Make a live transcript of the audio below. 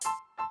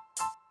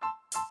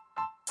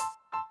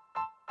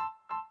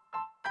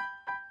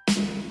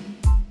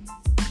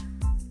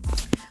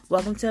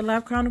Welcome to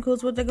Life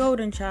Chronicles with the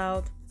Golden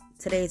Child.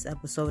 Today's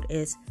episode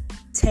is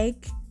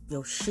Take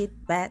Your Shit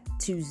Back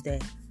Tuesday.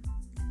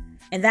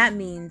 And that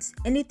means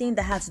anything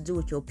that has to do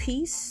with your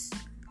peace,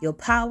 your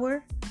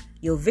power,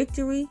 your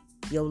victory,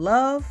 your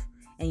love,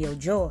 and your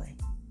joy.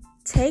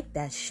 Take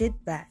that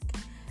shit back.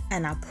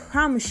 And I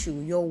promise you,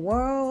 your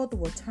world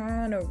will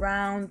turn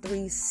around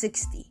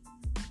 360.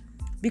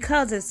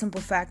 Because of the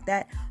simple fact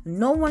that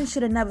no one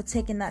should have never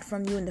taken that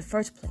from you in the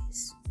first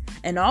place.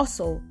 And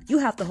also, you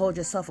have to hold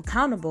yourself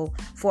accountable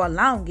for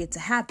allowing it to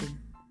happen.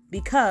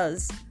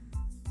 Because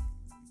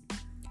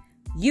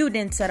you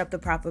didn't set up the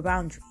proper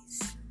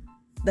boundaries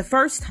the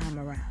first time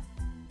around.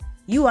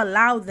 You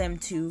allowed them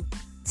to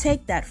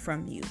take that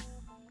from you.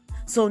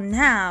 So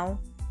now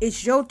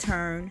it's your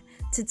turn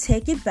to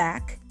take it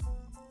back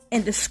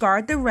and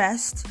discard the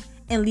rest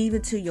and leave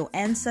it to your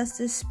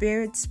ancestors,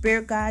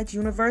 spirit guides,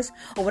 universe,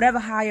 or whatever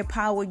higher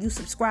power you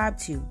subscribe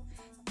to.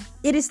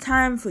 It is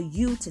time for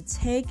you to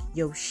take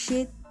your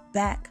shit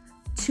back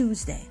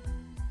Tuesday.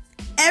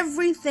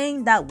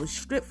 Everything that was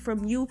stripped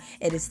from you,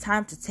 it is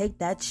time to take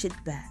that shit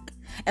back.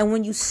 And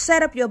when you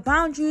set up your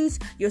boundaries,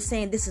 you're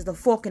saying this is the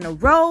fork in the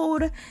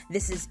road.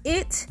 This is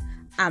it.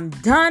 I'm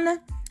done.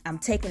 I'm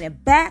taking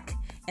it back.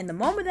 And the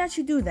moment that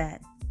you do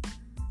that,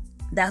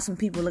 that's when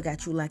people look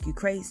at you like you're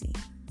crazy.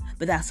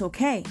 But that's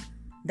okay.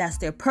 That's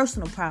their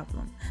personal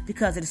problem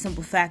because of the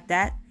simple fact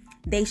that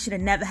they should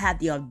have never had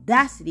the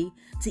audacity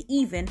to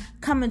even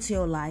come into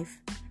your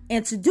life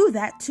and to do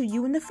that to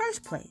you in the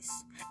first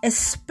place,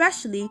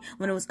 especially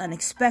when it was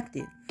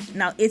unexpected.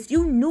 Now, if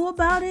you knew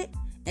about it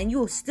and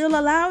you still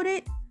allowed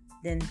it,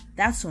 then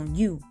that's on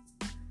you.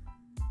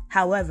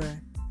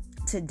 However,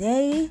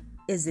 today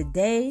is the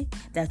day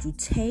that you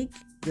take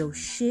your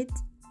shit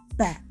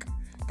back.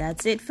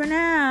 That's it for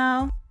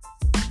now.